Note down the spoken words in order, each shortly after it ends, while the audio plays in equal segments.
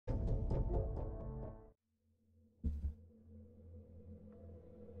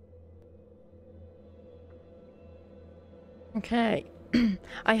Okay.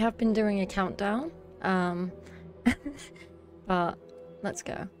 I have been doing a countdown. But let's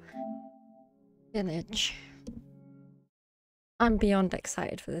go. Village. I'm beyond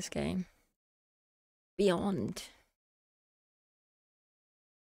excited for this game. Beyond.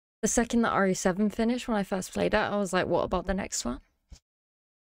 The second that RE7 finished, when I first played it, I was like, what about the next one?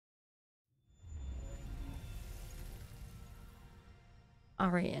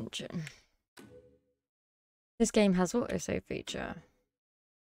 RE engine. This game has autosave feature.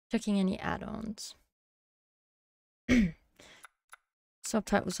 Checking any add-ons.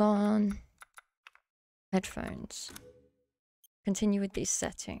 Subtitles on. Headphones. Continue with these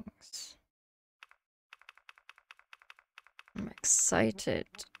settings. I'm excited.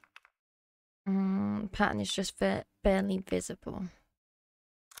 Pattern is just barely visible.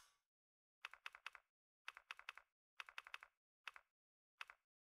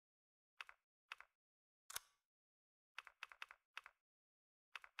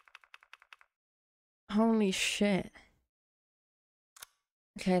 Holy shit.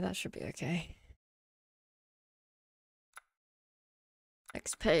 Okay, that should be okay.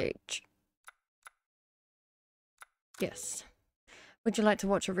 Next page. Yes. Would you like to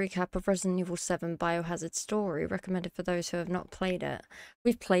watch a recap of Resident Evil 7 Biohazard Story, recommended for those who have not played it?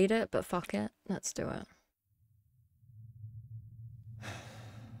 We've played it, but fuck it. Let's do it.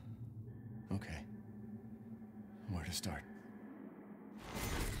 Okay. Where to start?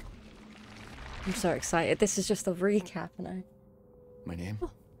 I'm so excited. This is just a recap, and My name?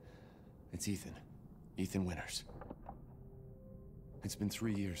 It's Ethan. Ethan Winters. It's been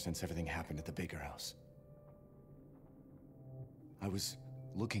 3 years since everything happened at the Baker house. I was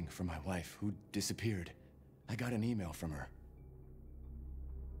looking for my wife, who disappeared. I got an email from her.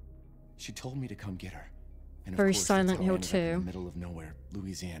 She told me to come get her. And Very of course, Silent that's how I Hill ended up in 2. the middle of nowhere,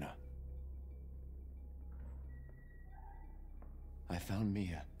 Louisiana. I found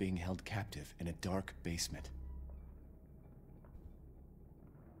Mia being held captive in a dark basement.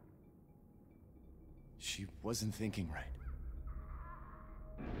 She wasn't thinking right.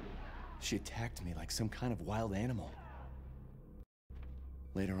 She attacked me like some kind of wild animal.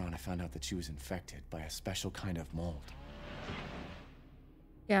 Later on, I found out that she was infected by a special kind of mold.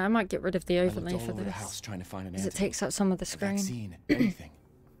 yeah, I might get rid of the I overlay looked all for over the this, house trying to find an because it antidote, takes up some of the a screen. vaccine, anything.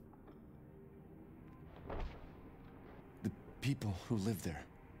 The people who lived there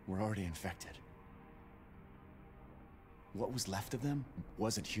were already infected. What was left of them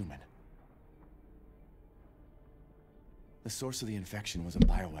wasn't human. The source of the infection was a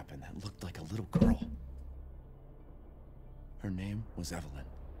bioweapon that looked like a little girl. Her name was Evelyn.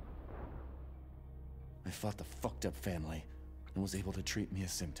 I fought the fucked up family and was able to treat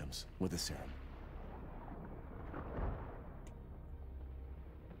Mia's symptoms with a serum.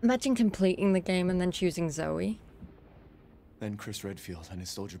 Imagine completing the game and then choosing Zoe. Then Chris Redfield and his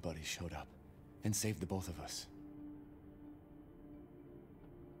soldier buddies showed up and saved the both of us.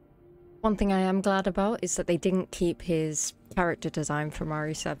 One thing I am glad about is that they didn't keep his character design from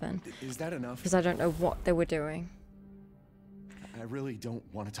RE7. Is that enough? Because I don't know what they were doing. I really don't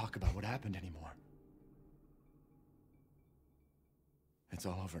want to talk about what happened anymore. It's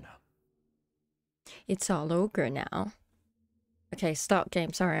all over now. It's all over now. Okay, start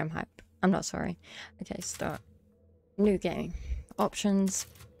game. Sorry, I'm hyped. I'm not sorry. Okay, start. New game. Options.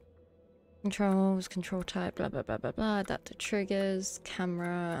 Controls, control type, blah, blah, blah, blah, blah. Adaptive triggers,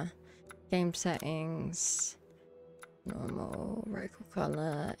 camera, game settings, normal, reticle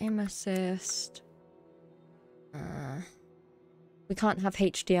color, aim assist. We can't have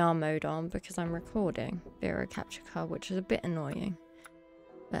HDR mode on because I'm recording via a capture card, which is a bit annoying.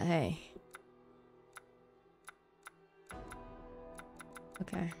 But hey.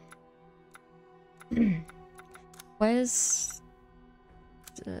 Okay. Where's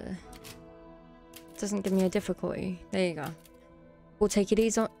the... Doesn't give me a difficulty. There you go. We'll take it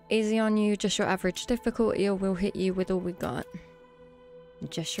easy on you, just your average difficulty, or we'll hit you with all we got.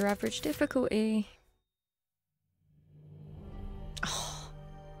 Just your average difficulty. Oh,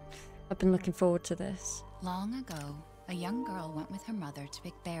 I've been looking forward to this. Long ago, a young girl went with her mother to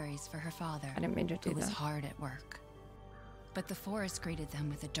pick berries for her father. I didn't mean to do It was that. hard at work. But the forest greeted them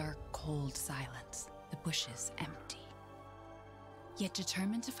with a dark, cold silence, the bushes empty. Yet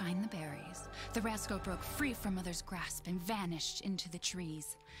determined to find the berries, the rascal broke free from Mother's grasp and vanished into the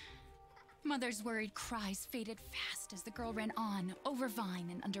trees. Mother's worried cries faded fast as the girl ran on, over vine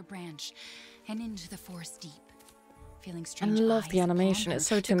and under branch, and into the forest deep. Feeling strange love eyes the upon animation, her, it's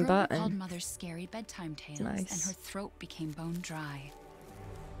so Tim the girl Burton. recalled Mother's scary bedtime tales, Nice. and her throat became bone dry.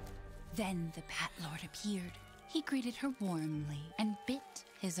 Then the Bat Lord appeared. He greeted her warmly and bit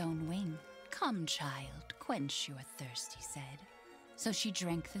his own wing. "Come, child, quench your thirst, he said. So she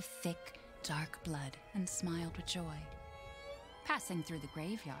drank the thick, dark blood and smiled with joy. Passing through the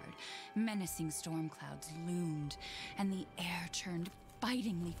graveyard, menacing storm clouds loomed, and the air turned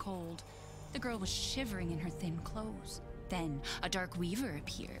bitingly cold. The girl was shivering in her thin clothes. Then a dark weaver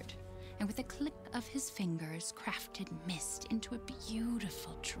appeared, and with a click of his fingers, crafted mist into a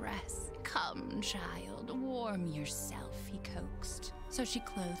beautiful dress. Come, child, warm yourself, he coaxed. So she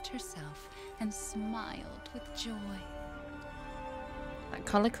clothed herself and smiled with joy. That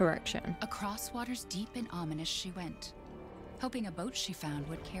color correction. Across waters deep and ominous she went, hoping a boat she found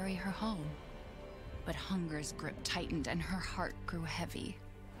would carry her home. But hunger's grip tightened and her heart grew heavy.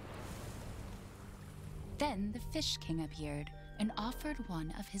 Then the Fish King appeared and offered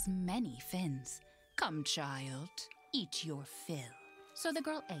one of his many fins. Come, child, eat your fill. So the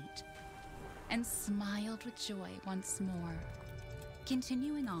girl ate and smiled with joy once more.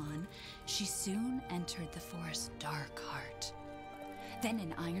 Continuing on, she soon entered the forest's dark heart. Then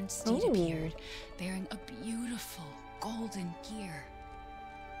an iron steed appeared, bearing a beautiful golden gear.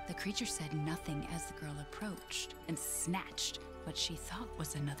 The creature said nothing as the girl approached and snatched what she thought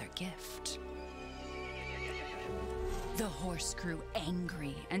was another gift. The horse grew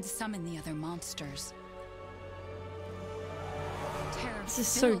angry and summoned the other monsters. Terror This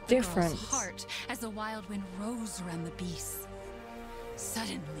is filled so the different. girl's heart as the wild wind rose around the beasts.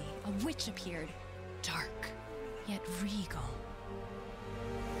 Suddenly, a witch appeared, dark yet regal.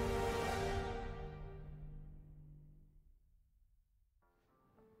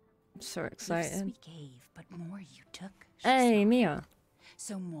 I'm so Gifts excited. we gave, but more you took. she Hey, saw. Mia.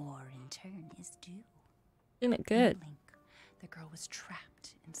 So more in turn is due. You look In a good. blink, the girl was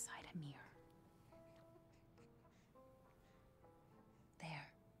trapped inside a mirror. There.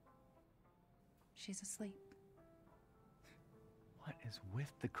 She's asleep. What is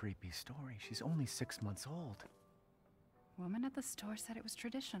with the creepy story? She's only 6 months old. Woman at the store said it was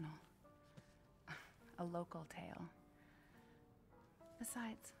traditional. A local tale.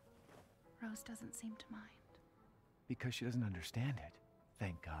 Besides, Rose doesn't seem to mind. Because she doesn't understand it.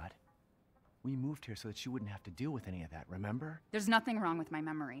 Thank God. We moved here so that she wouldn't have to deal with any of that, remember? There's nothing wrong with my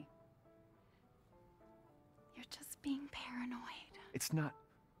memory. You're just being paranoid. It's not...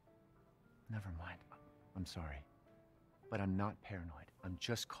 Never mind. I'm sorry. But I'm not paranoid. I'm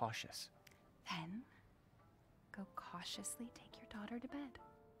just cautious. Then, go cautiously take your daughter to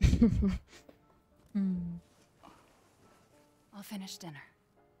bed. I'll finish dinner.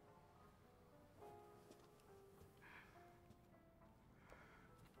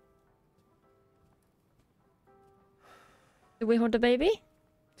 Do we hold the baby?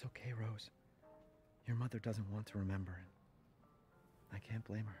 It's okay, Rose. Your mother doesn't want to remember it. I can't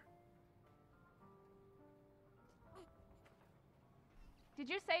blame her. Did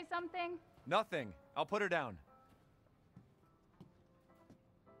you say something? Nothing. I'll put her down.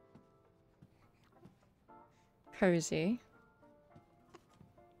 Cozy.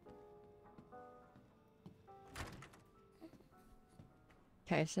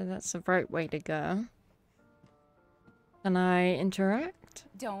 Okay, so that's the right way to go. Can I interact?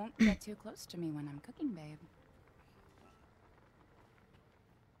 Don't get too close to me when I'm cooking, babe.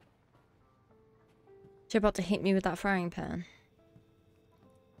 She's about to hit me with that frying pan.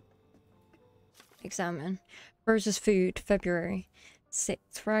 Examine. Rose's food, February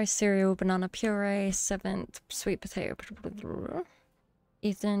 6th. Rice, cereal, banana puree. 7th, sweet potato.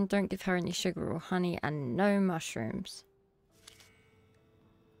 Ethan, don't give her any sugar or honey, and no mushrooms.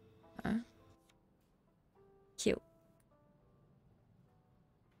 Cute.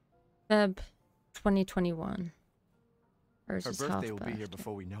 Feb 2021. Rose's Her half birthday will be here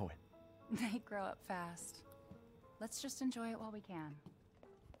before we know it. They grow up fast. Let's just enjoy it while we can.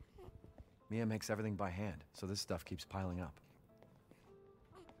 Mia makes everything by hand, so this stuff keeps piling up.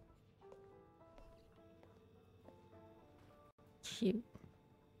 Cute.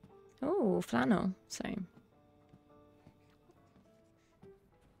 Oh, flannel. Same.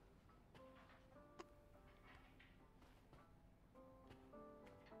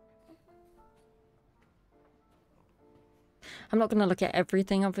 I'm not going to look at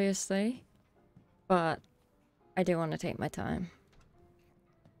everything, obviously, but I do want to take my time.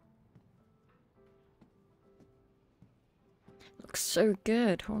 Looks so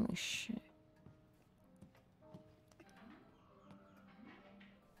good. Holy shit.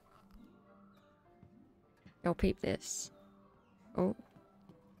 Y'all peep this. Oh.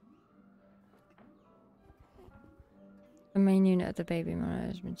 The main unit of the baby monitor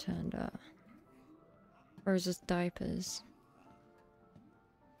has been turned up. Rose's diapers.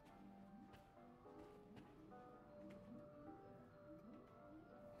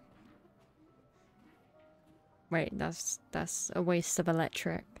 Wait, that's a waste of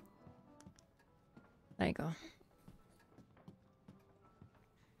electric. There you go.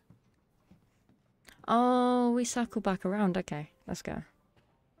 Oh, we circle back around. Okay, let's go.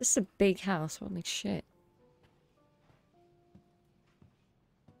 This is a big house. Holy shit.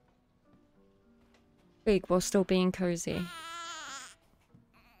 Big while still being cozy.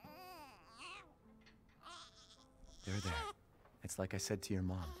 There. It's like I said to your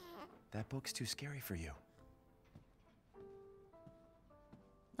mom. That book's too scary for you.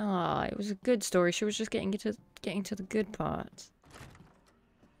 Ah, it was a good story. She was just getting to the good parts.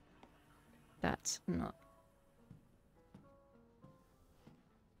 That's not.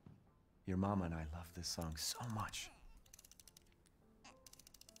 Your mama and I love this song so much.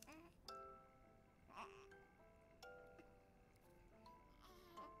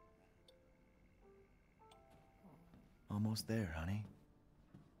 Almost there, honey.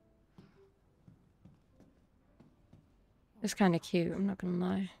 It's kind of cute, I'm not gonna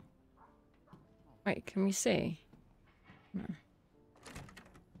lie. Wait, can we see? No.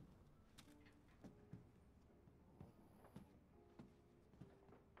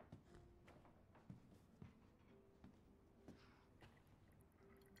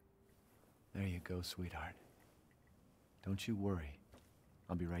 There you go, sweetheart. Don't you worry.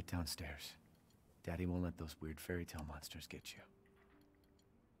 I'll be right downstairs. Daddy won't let those weird fairy tale monsters get you.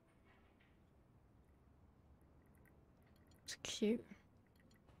 It's cute.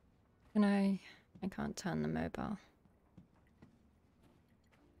 Can I can't turn the mobile.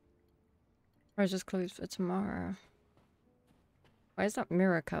 Or just closed for tomorrow. Why is that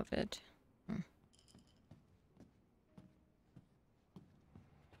mirror covered?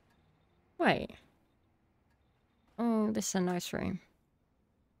 Wait. Oh, this is a nice room.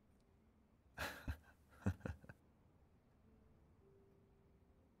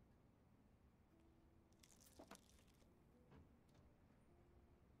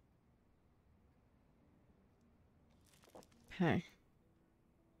 Okay.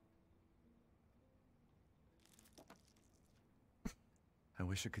 I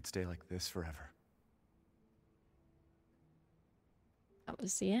wish it could stay like this forever. That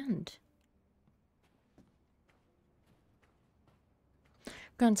was the end.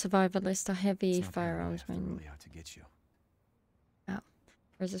 Gun survivalist are heavy It's not the only way firearms I have to when really out to get you.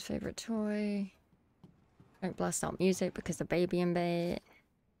 Where's his favorite toy? Don't blast out music because the baby in bed.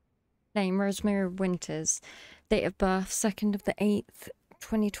 Name Rosemary Winters. Date of birth 2nd of the 8th,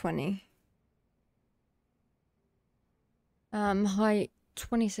 2020. Height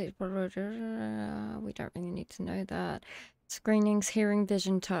 26. We don't really need to know that. Screenings: hearing,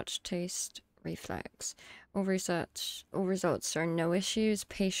 vision, touch, taste, reflex. All results are no issues.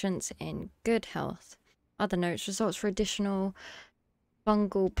 Patients in good health. Other notes: results for additional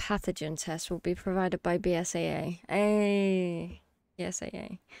fungal pathogen tests will be provided by BSAA.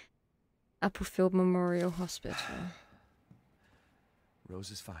 BSAA. Applefield Memorial Hospital.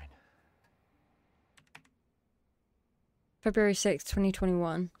 Rose is fine. February 6th,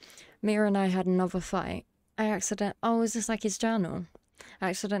 2021. Mira and I had another fight. Oh, is this like his journal? I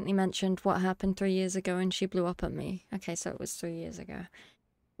accidentally mentioned what happened 3 years ago and she blew up at me. Okay, so it was 3 years ago.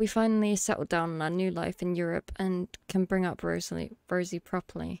 We finally settled down on our new life in Europe and can bring up Rosie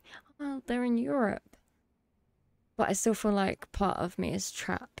properly. Well, they're in Europe. But I still feel like part of me is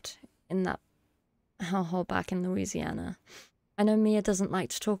trapped in that hellhole back in Louisiana. I know Mia doesn't like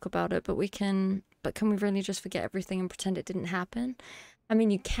to talk about it, but can we really just forget everything and pretend it didn't happen? I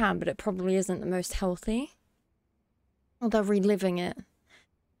mean, you can, but it probably isn't the most healthy. Although reliving it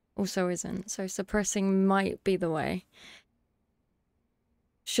also isn't. So suppressing might be the way.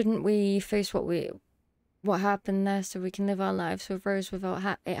 Shouldn't we face what happened there so we can live our lives with Rose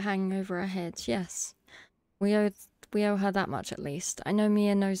without it hanging over our heads? Yes. We owe her that much at least. I know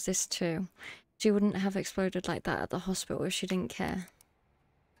Mia knows this too. She wouldn't have exploded like that at the hospital if she didn't care.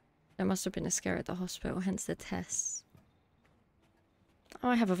 There must have been a scare at the hospital, hence the tests. Oh,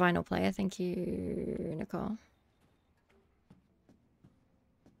 I have a vinyl player. Thank you, Nicole.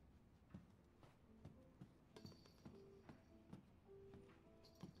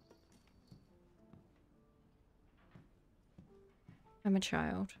 I'm a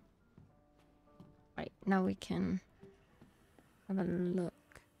child. Right, now we can have a look.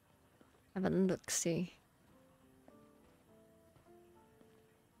 Have a look-see.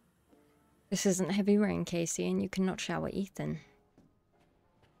 This isn't heavy rain, Casey, and you cannot shower Ethan.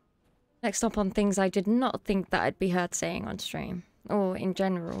 Next up on things I did not think that I'd be heard saying on stream. Or in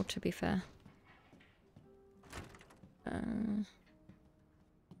general, to be fair.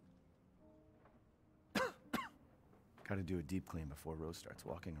 Gotta do a deep clean before Rose starts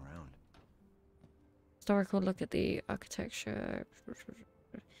walking around. historical look at the architecture.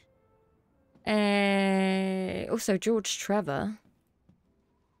 Also, George Trevor.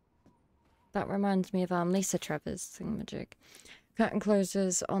 That reminds me of Lisa Trevor's thingamajig. Curtain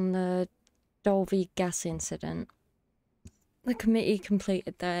closes on the Dolby gas incident. The committee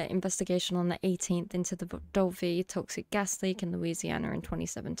completed their investigation on the 18th into the Dolby toxic gas leak in Louisiana in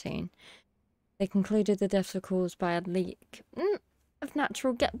 2017. They concluded the deaths were caused by a leak of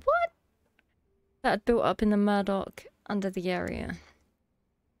natural gas. What? That had built up in the Murdoch under the area.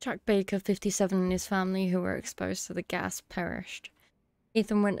 Jack Baker, 57, and his family, who were exposed to the gas, perished.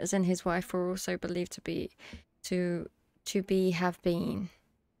 Ethan Winters and his wife were also believed to have been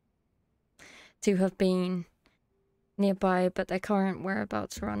nearby, but their current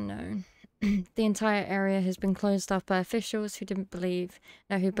whereabouts were unknown. The entire area has been closed off by officials who believe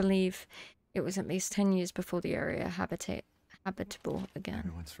it was at least 10 years before the area habitable again.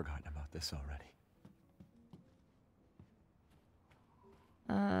 Everyone's forgotten about this already.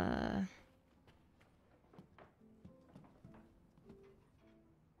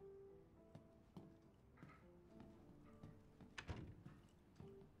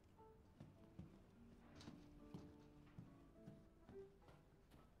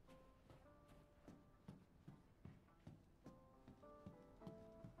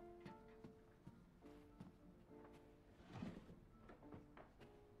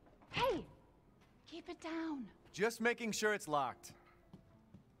 Hey! Keep it down. Just making sure it's locked.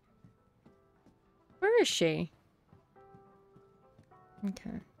 Where is she?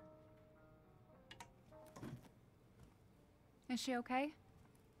 Okay. Is she okay?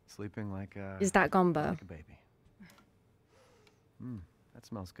 Sleeping like a... Is that Gombo? Like a baby. That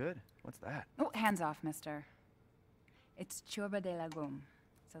smells good. What's that? Oh, hands off, mister. It's churba de legume.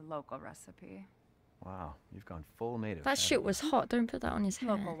 It's a local recipe. Wow, you've gone full native. That shit was hot. Don't put that on his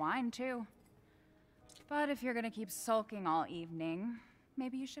hair. Local wine, too. But if you're gonna keep sulking all evening,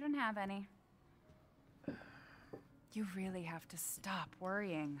 maybe you shouldn't have any. You really have to stop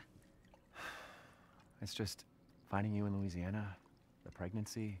worrying. It's just finding you in Louisiana, the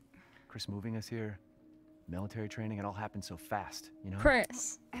pregnancy, Chris moving us here, military training, it all happened so fast, you know?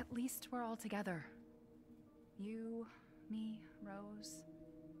 Chris. At least we're all together. You, me, Rose.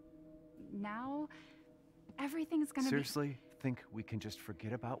 Now, everything's gonna Seriously? Think we can just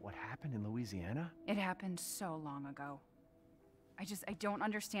forget about what happened in Louisiana? It happened so long ago. I don't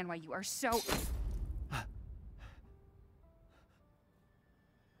understand why you are so...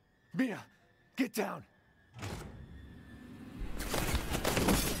 Mia, get down!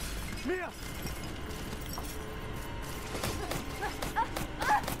 Mia!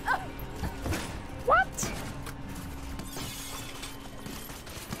 What?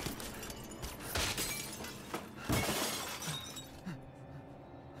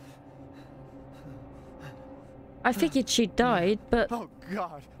 I figured she died, but Oh,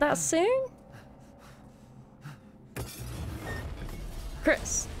 God. that soon?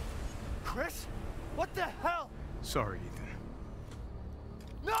 Chris. Chris? What the hell? Sorry, Ethan.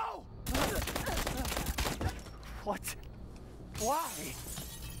 No! What? Why?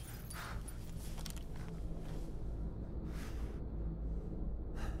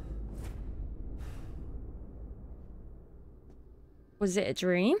 Was it a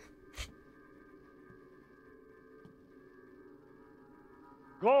dream?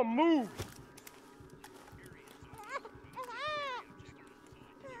 Go move!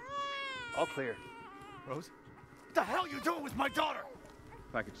 All clear. Rose? What the hell are you doing with my daughter?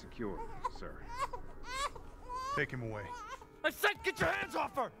 Package secure, sir. Take him away. I said get your hands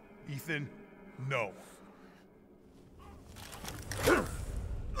off her! Ethan, no.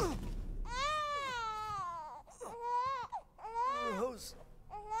 Rose.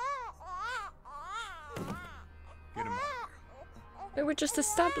 Get him out. They were just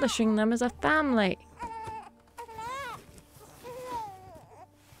establishing them as a family.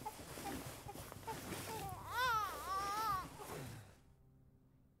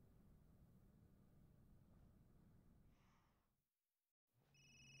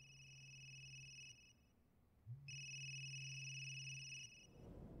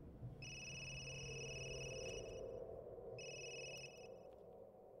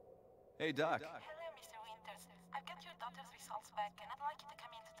 Hey, Doc. Hello, Mr. Winters. I've got your daughter's results back, and I'd like you to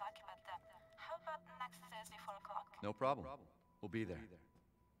come in to talk about them. How about next Thursday, 4 o'clock? No problem. We'll be there.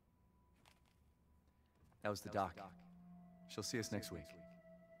 That was the doc. She'll see us next week.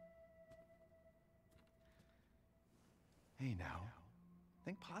 Hey, now.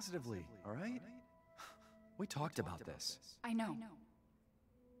 Think positively, all right? We talked about this. I know.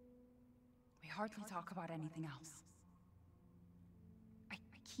 We hardly talk about anything else. I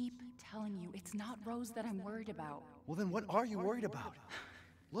keep telling you it's not Rose that I'm worried about. Well, then what are you worried about?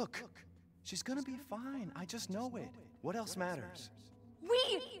 Look, she's gonna be fine. I just know it. What else matters?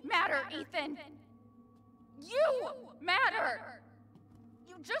 We matter, Ethan! You matter!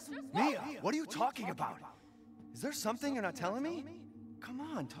 You just Mia, what are you talking about? Is there something you're not telling me? Come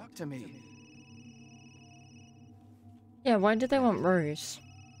on, talk to me. Yeah, why do they want Rose?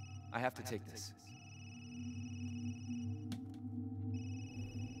 I have to take this.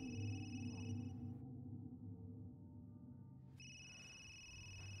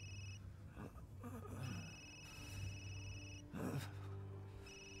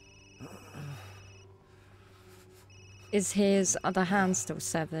 Is his other hand still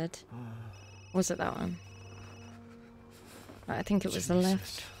severed? Was it that one? I think it was the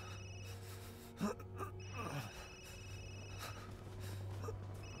left. About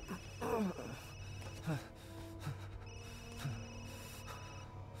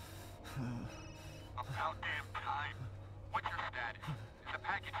damn time. What's your status? Is the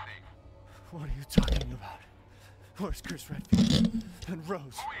package safe? What are you talking about? Where's Chris Redfield? And Rose? Who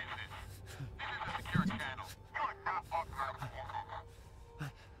is this? This is a secure channel. You are not authorized to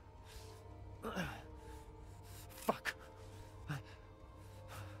enter. Fuck.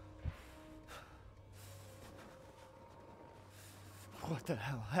 What the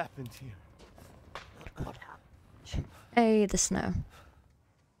hell happened here? Hey, the snow.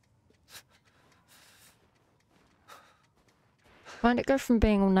 Why'd it go from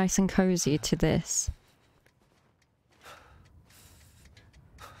being all nice and cozy to this?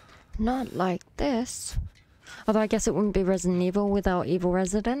 Not like this. Although I guess it wouldn't be Resident Evil without evil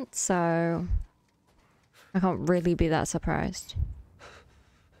residents, so I can't really be that surprised.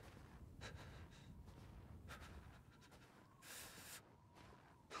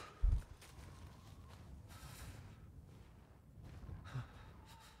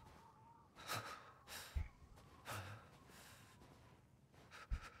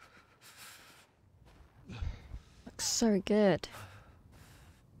 Looks so good.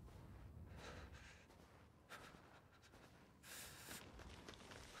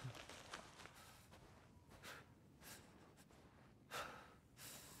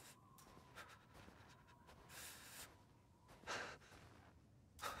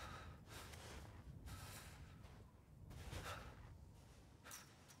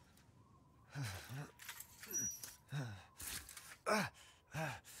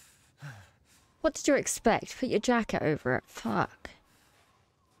 What did you expect? Put your jacket over it. Fuck.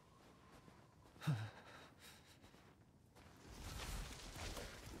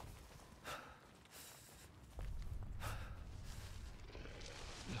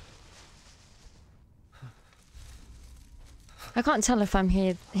 I can't tell if I'm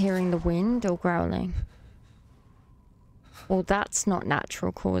hearing the wind or growling. Well, that's not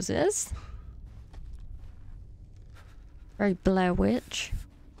natural causes. Very Blair Witch.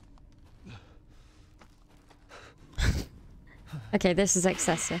 Okay, this is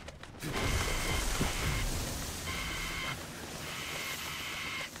excessive.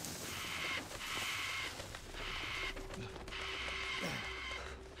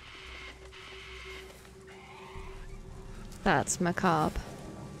 That's macabre.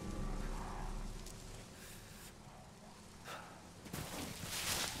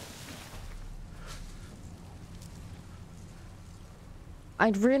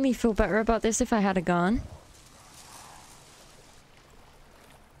 I'd really feel better about this if I had a gun.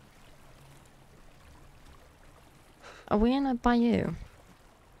 Are we in a bayou?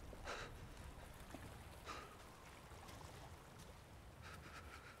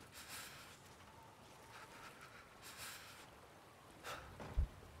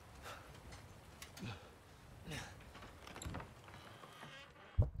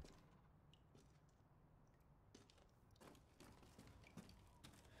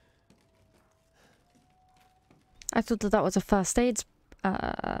 I thought that was a first aid,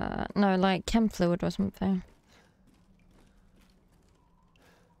 no, like chem fluid or something.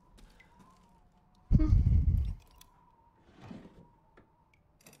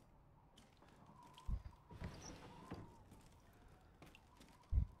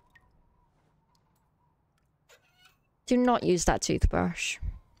 Do not use that toothbrush.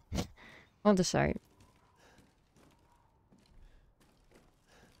 Or the soap.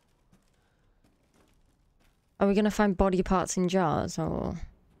 Are we gonna find body parts in jars or?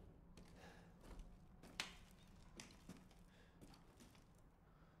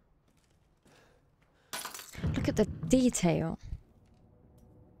 Look at the detail.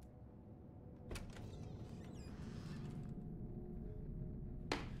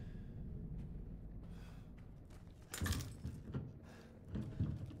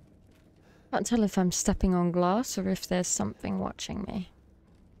 Can't tell if I'm stepping on glass or if there's something watching me.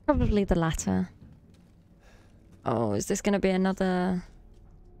 Probably the latter. Oh, is this gonna be another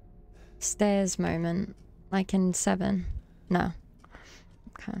stairs moment? Like in 7? No.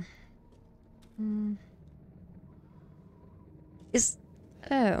 Okay. Is...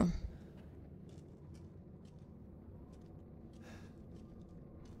 Oh.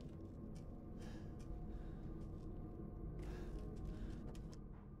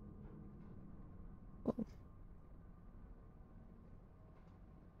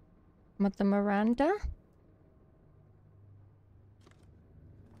 Mother Miranda?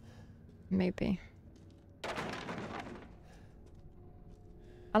 Maybe.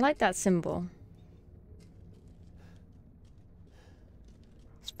 I like that symbol.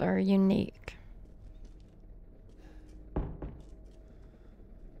 It's very unique.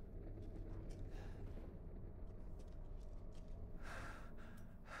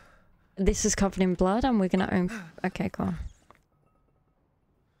 This is covered in blood and we're gonna own... Okay, cool.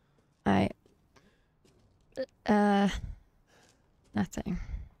 Nothing.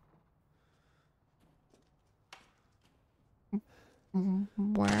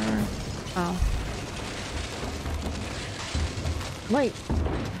 Where? Oh. Wait.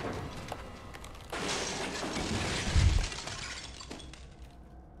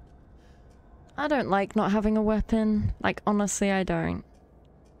 I don't like not having a weapon. Like, honestly, I don't.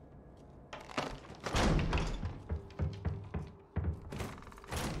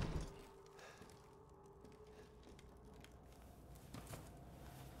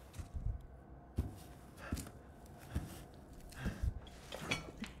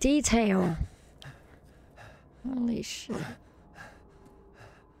 Detail. Holy shit.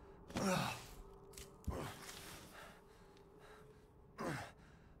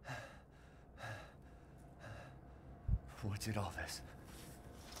 What did all this?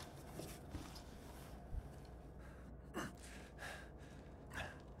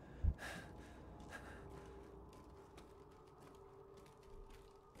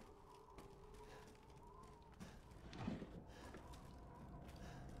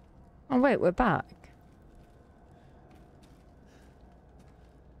 Oh wait, we're back.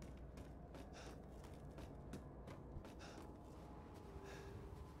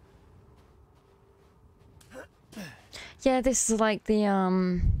 Yeah, this is like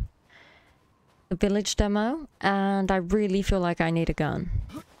the village demo, and I really feel like I need a gun.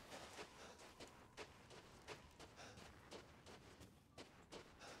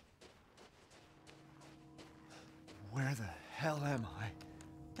 Where the hell am I?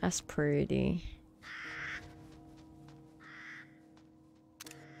 That's pretty.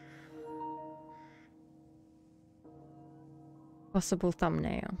 Possible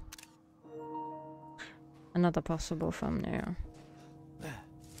thumbnail. Another possible thumbnail.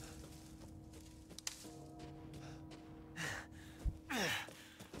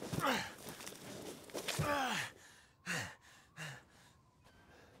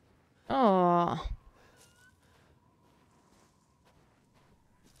 Oh.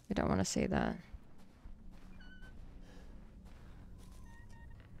 We don't want to see that.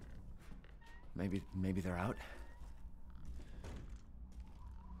 Maybe they're out.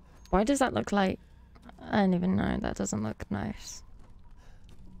 Why does that look like... I don't even know. That doesn't look nice.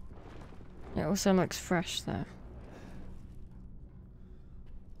 It also looks fresh though.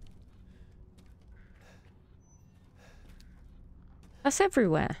 That's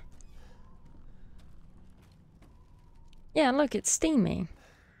everywhere. Yeah, look, it's steamy.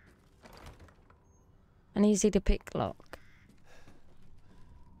 An easy to pick lock.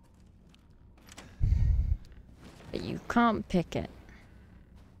 But you can't pick it.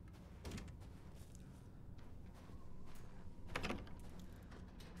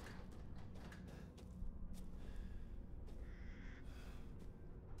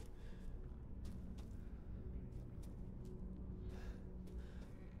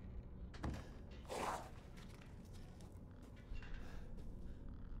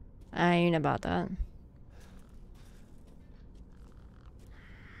 I ain't about that.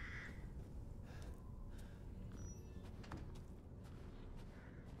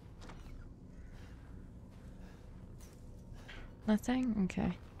 Nothing?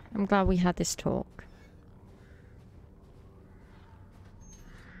 Okay. I'm glad we had this talk.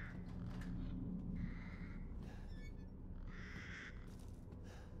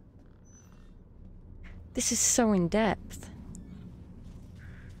 This is so in depth.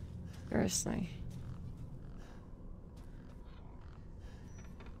 Seriously.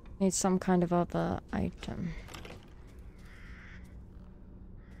 Need some kind of other item.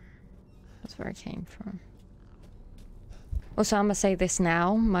 That's where I came from. Also, I'm gonna say this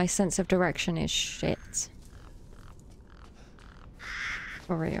now. My sense of direction is shit.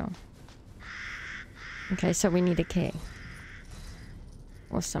 For real. Okay, so we need a key.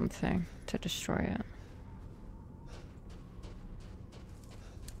 Or something to destroy it.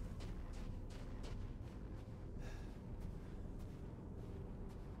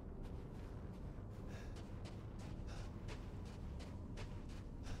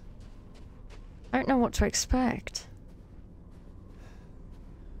 I don't know what to expect.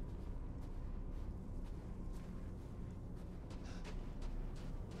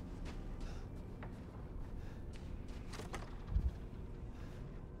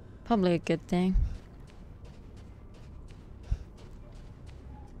 Probably a good thing.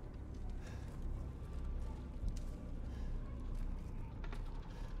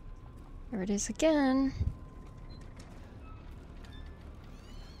 There it is again.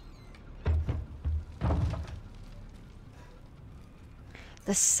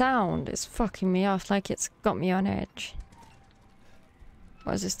 The sound is fucking me off, like it's got me on edge.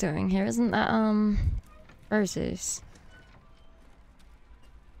 What is this doing here? Isn't that, roses?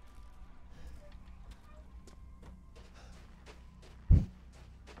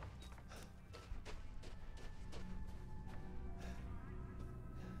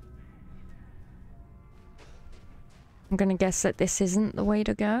 I'm gonna guess that this isn't the way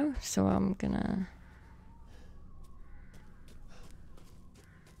to go, so I'm gonna...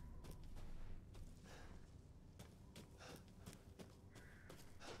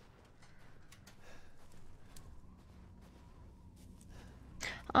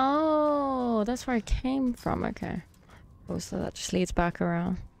 Oh, that's where I came from. Okay. Oh, so that just leads back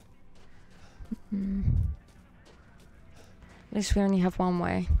around. At least we only have one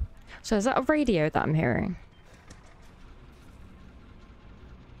way. So is that a radio that I'm hearing?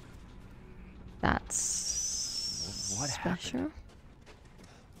 That's What special. happened?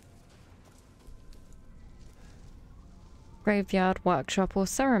 Graveyard, workshop, or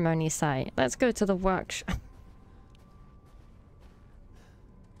ceremony site. Let's go to the workshop.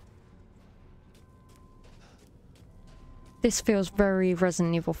 This feels very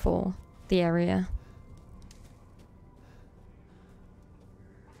Resident Evil 4, the area.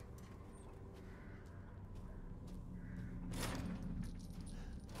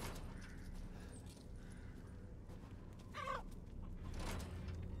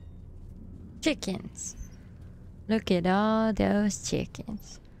 Chickens. Look at all those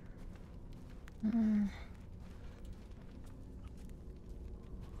chickens. I'm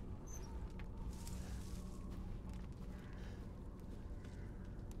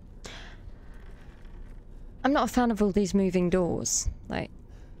not a fan of all these moving doors. Like,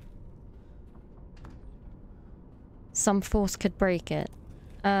 some force could break it.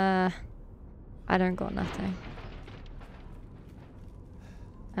 I don't got nothing.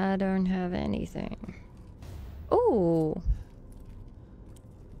 I don't have anything. Ooh.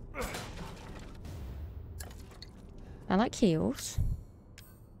 I like heels.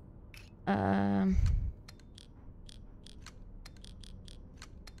 Very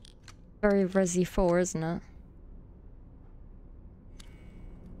Resi 4, isn't it?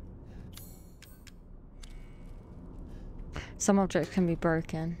 Some objects can be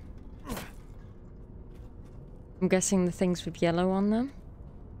broken. I'm guessing the things with yellow on them.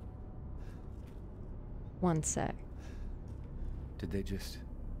 One sec. Did they just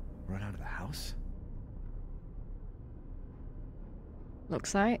run out of the house?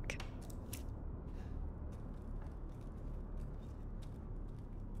 Looks like.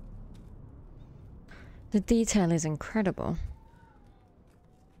 The detail is incredible.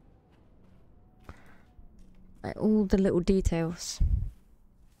 Like all the little details.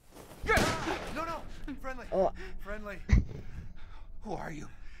 No, friendly. Oh. Friendly. Who are you?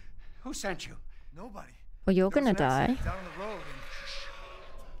 Who sent you? Nobody. Well, you're There was gonna an die. accident down on the road and...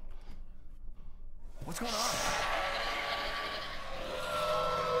 What's going on?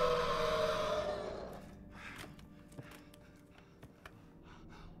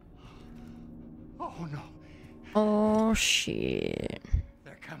 Oh no, Oh shit.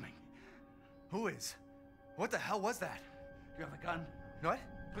 they're coming. Who is? What the hell was that? You have a gun? What?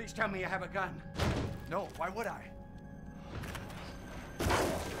 Please tell me you have a gun. No, why would I?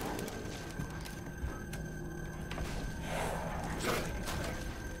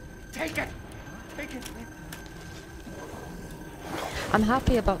 Take it! Take it! I'm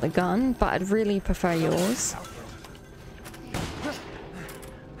happy about the gun, but I'd really prefer yours.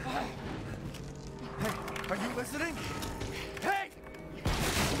 Hey, are you listening? Hey!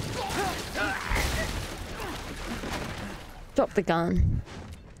 Drop the gun.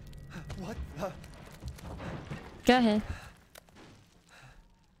 What the? Go ahead.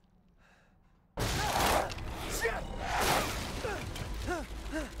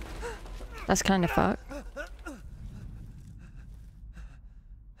 That's kind of fucked.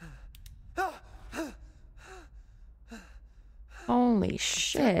 Holy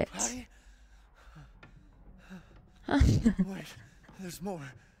shit. Wait, there's more.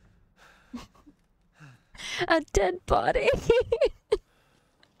 A dead body.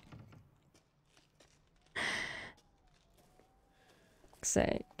 Fuck's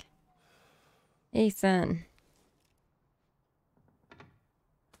sake. Ethan.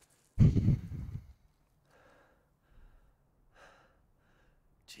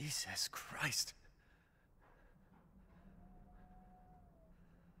 Jesus Christ.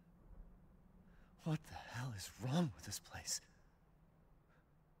 What the hell is wrong with this place?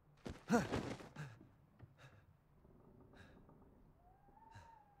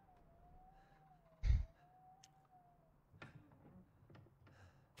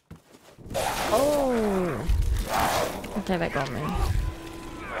 Oh. Okay, that got me.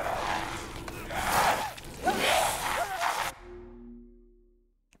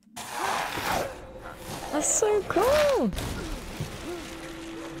 That's so cool.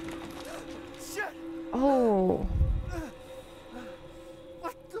 Oh.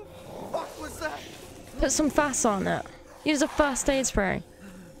 What the fuck was that? Put some fass on it. Use a first aid spray.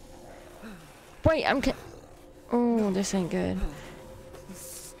 Wait, oh, this ain't good.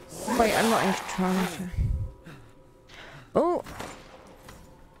 Wait, I'm not in control. Oh.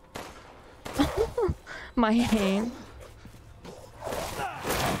 My hand.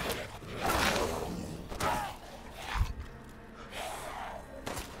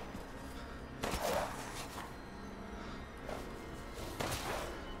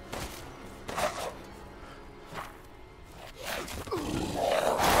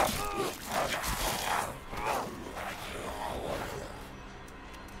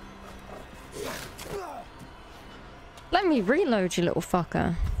 Let me reload, you little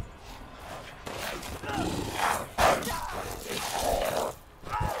fucker.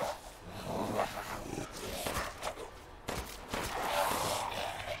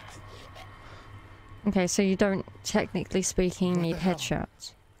 Okay, so you don't, technically speaking, need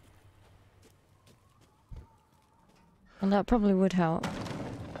headshots. And that probably would help.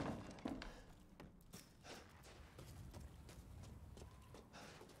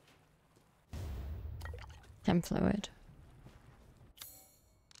 Chem fluid.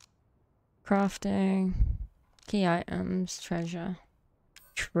 Crafting. Key items. Treasure.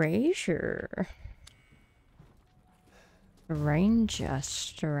 Treasure.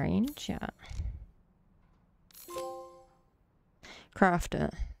 Stranger. Craft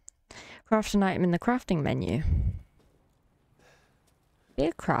it. Craft an item in the crafting menu. Be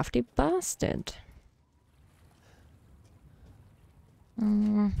a crafty bastard.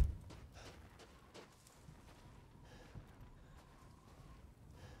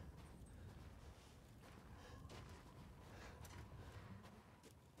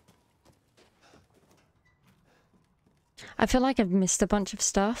 I feel like I've missed a bunch of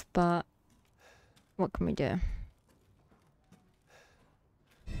stuff, but what can we do?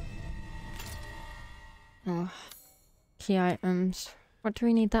 Oh, key items. What do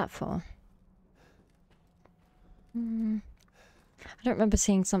we need that for? I don't remember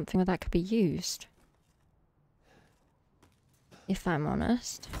seeing something where that could be used. If I'm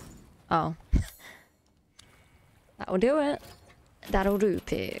honest. Oh. That'll do it. That'll do,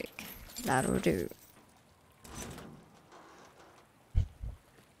 pig. That'll do.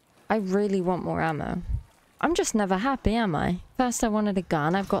 I really want more ammo. I'm just never happy, am I? First I wanted a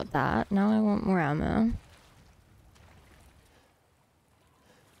gun, I've got that. Now I want more ammo.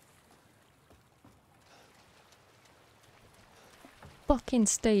 Fucking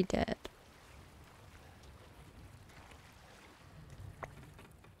stay dead.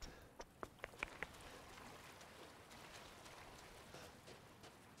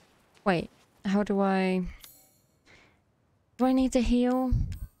 Wait, how do I... Do I need to heal?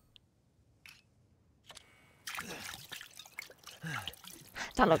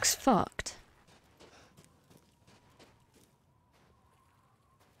 That looks fucked.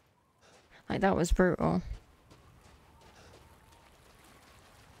 Like, that was brutal.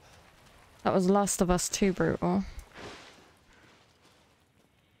 That was Last of Us 2 brutal.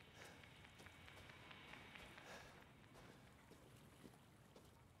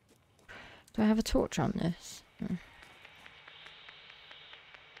 Do I have a torch on this? No.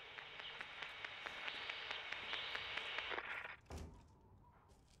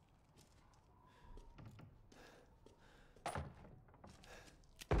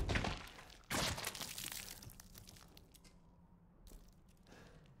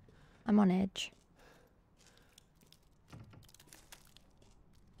 I'm on edge.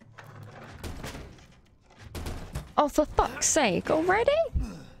 Oh, for fuck's sake, already?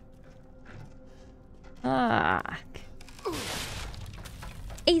 Ah.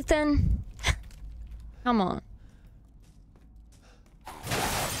 Ethan. Come on.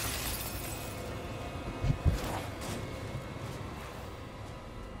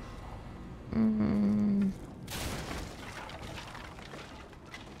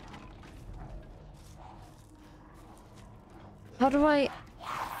 How do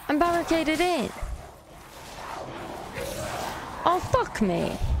I'm barricaded in. Oh, fuck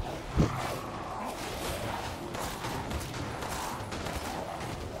me.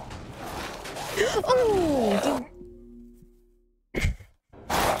 Oh,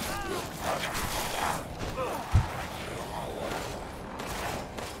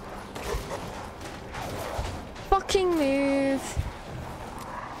 fucking move.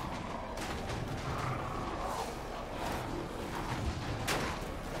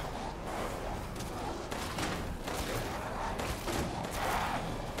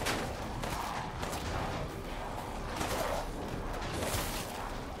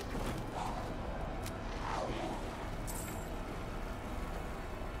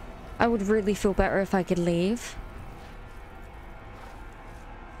 I would really feel better if I could leave.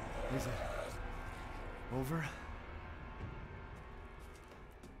 Is it over?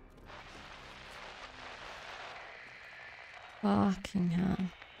 Fucking hell.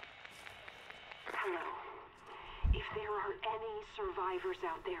 Hello. If there are any survivors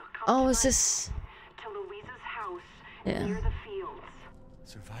out there, come Oh, to is this... to Louisa's house Yeah. near the fields.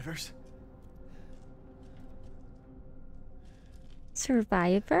 Survivors?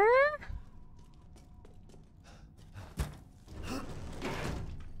 Survivor?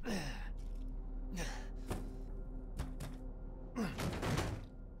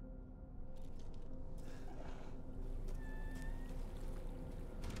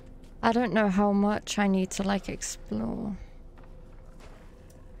 I don't know how much I need to like explore.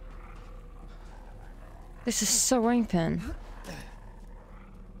 This is so open.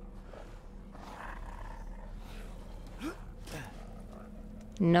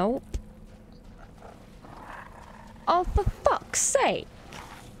 Nope. Oh, for fuck's sake.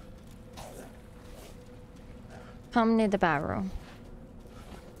 Come near the barrel.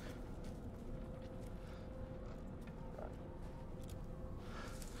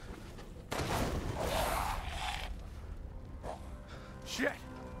 Shit!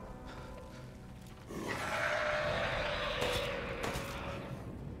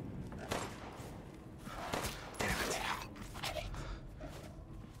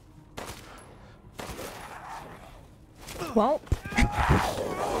 Well, I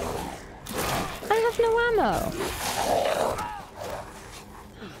have no ammo.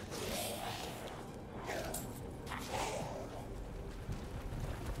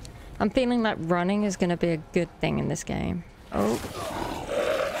 I'm feeling like running is going to be a good thing in this game. Oh.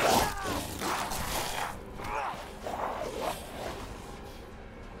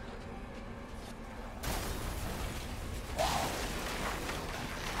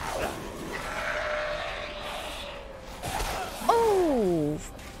 Oh.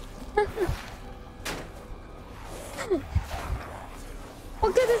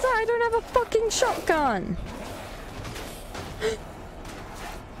 What good is that? I don't have a fucking shotgun. There's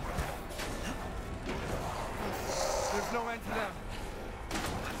no end to them.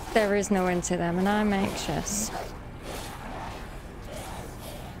 There is no end to them, and I'm anxious.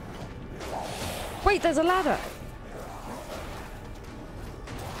 Wait, there's a ladder.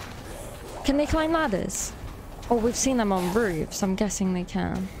 Can they climb ladders? Oh, we've seen them on roofs. I'm guessing they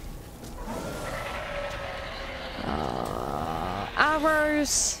can.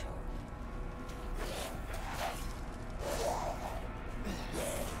 Arrows.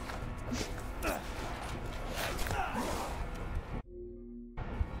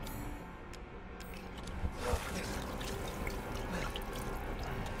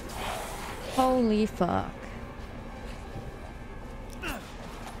 Holy fuck.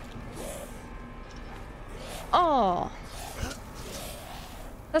 Oh.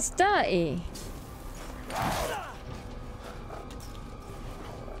 That's dirty.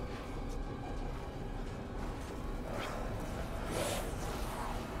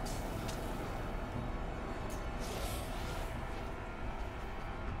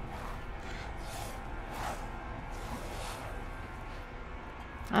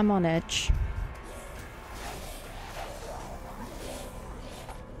 I'm on edge.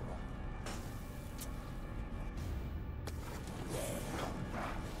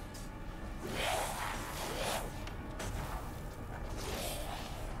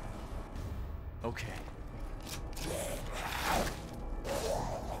 Okay.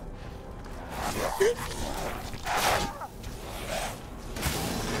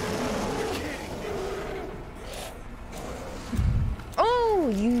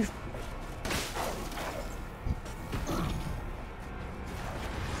 Oh, you...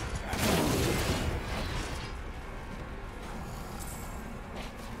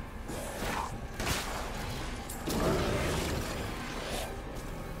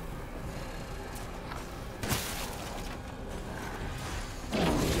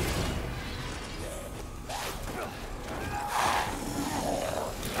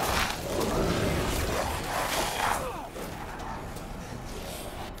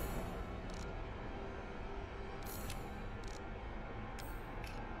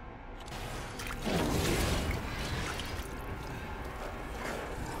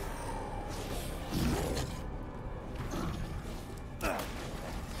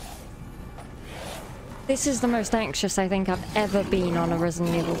 This is the most anxious I think I've ever been on a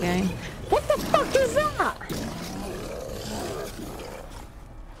Resident Evil game. What the fuck is that?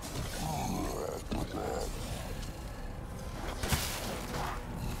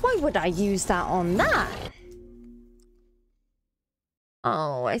 Why would I use that on that?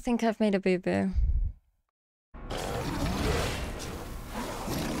 Oh, I think I've made a boo-boo.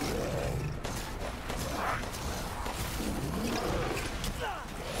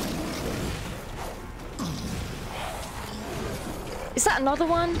 Is that another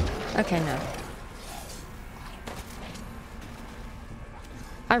one? Okay, no.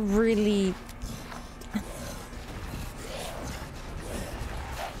 I really...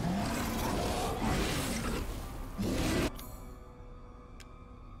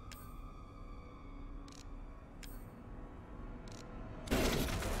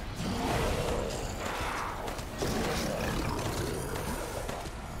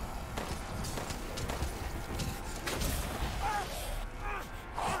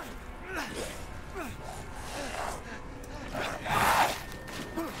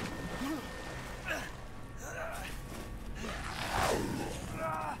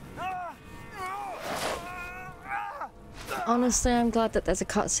 Honestly, I'm glad that there's a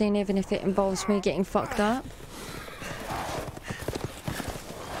cutscene even if it involves me getting fucked up.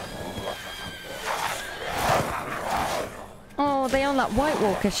 Oh, they on that White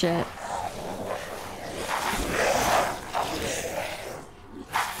Walker shit.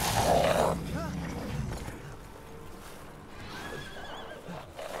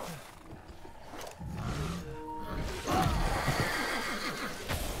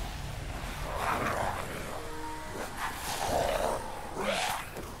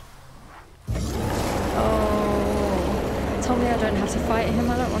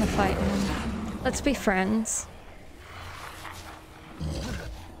 Let's be friends.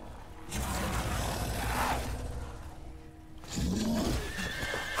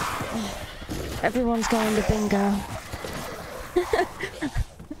 Everyone's going to bingo.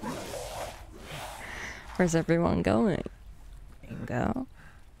 Where's everyone going? Bingo.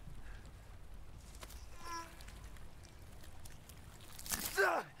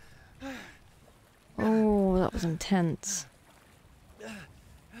 Oh, that was intense.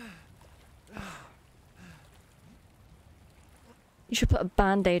 You should put a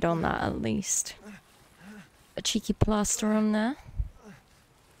band-aid on that at least. A cheeky plaster on there.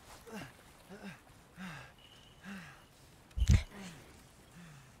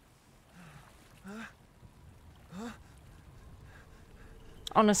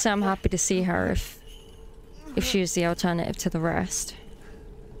 Honestly, I'm happy to see her if she is the alternative to the rest.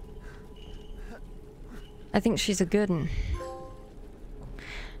 I think she's a good one.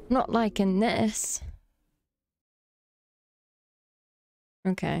 Not like in this.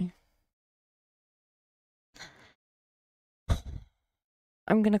 Okay.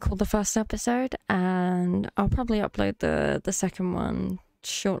 I'm gonna call the first episode, and I'll probably upload the second one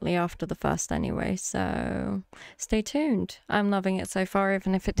shortly after the first anyway, so stay tuned. I'm loving it so far,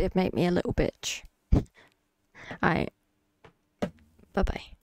 even if it did make me a little bitch. Alright. Bye-bye.